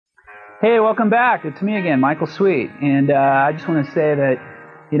Hey, welcome back. It's me again, Michael Sweet. And I just want to say that,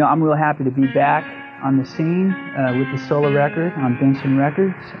 I'm real happy to be back on the scene with the solo record on Benson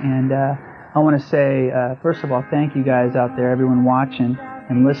Records. And I want to say, first of all, thank you guys out there, everyone watching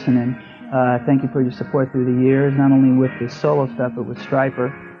and listening. Thank you for your support through the years, not only with the solo stuff, but with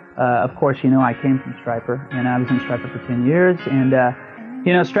Stryper. Of course, I came from Stryper, and I was in Stryper for 10 years. And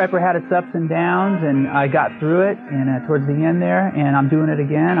Stryper had its ups and downs, and I got through it, and towards the end there, and I'm doing it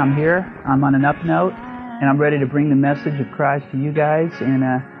again. I'm here. I'm on an up note, and I'm ready to bring the message of Christ to you guys, and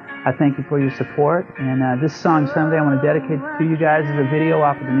I thank you for your support. And this song, Someday, I want to dedicate to you guys as a video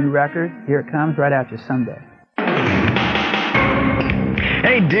off of the new record. Here it comes, right after Someday.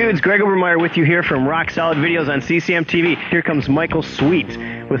 Hey dudes, Greg Obermeyer with you here from Rock Solid Videos on CCM-TV. Here comes Michael Sweet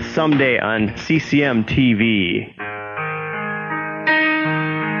with Someday on CCM-TV.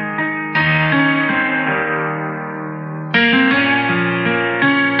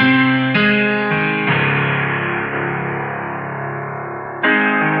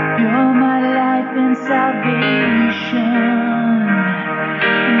 You're my life and salvation,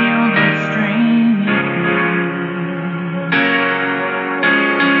 you're the strength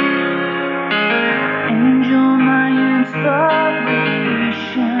in me. Angel, my inspiration,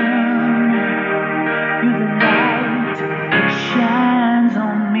 you're the light.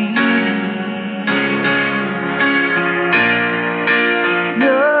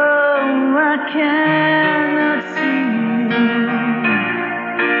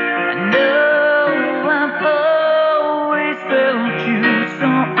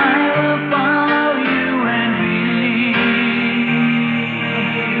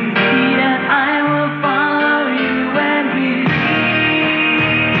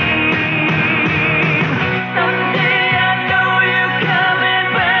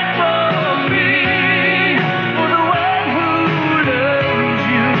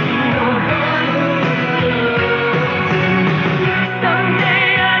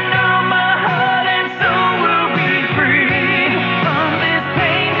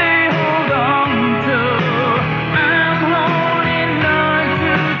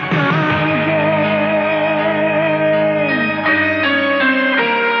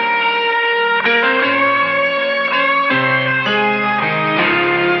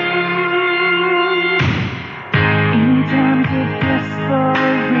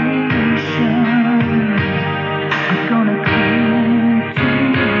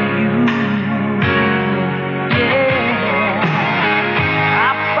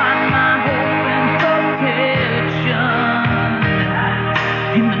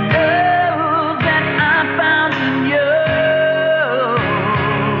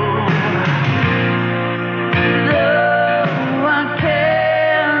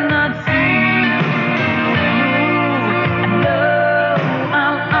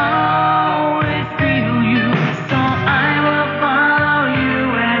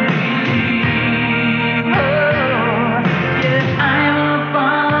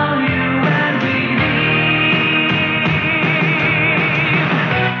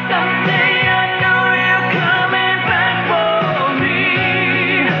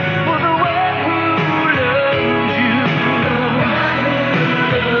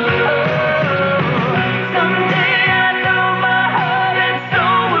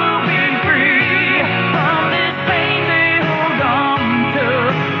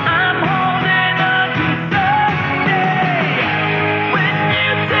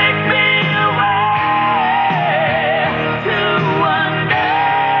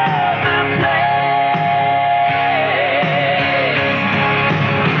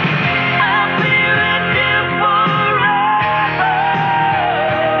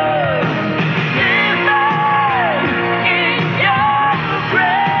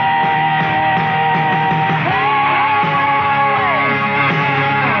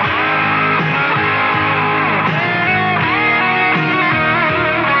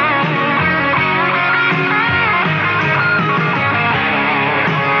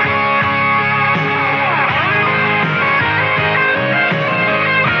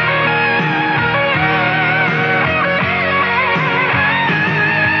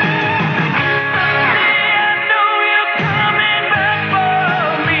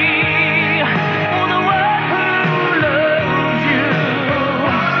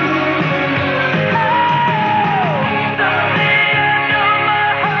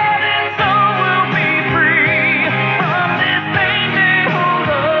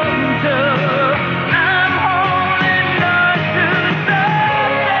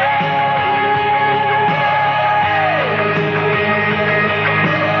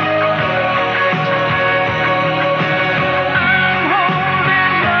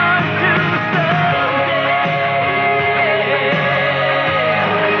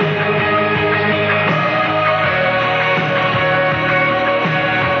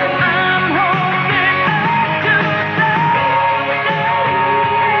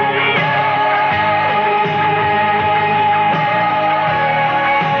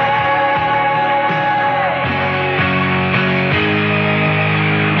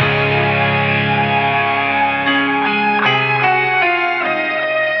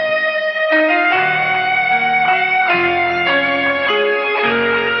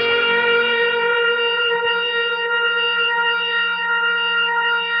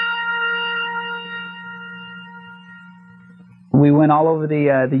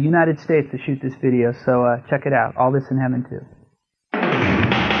 over the United States to shoot this video, so check it out. All This in Heaven too.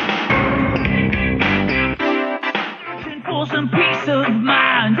 For some peace of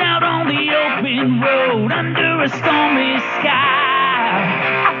mind out on the open road under a stormy sky,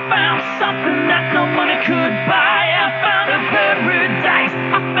 I found something that no money could buy.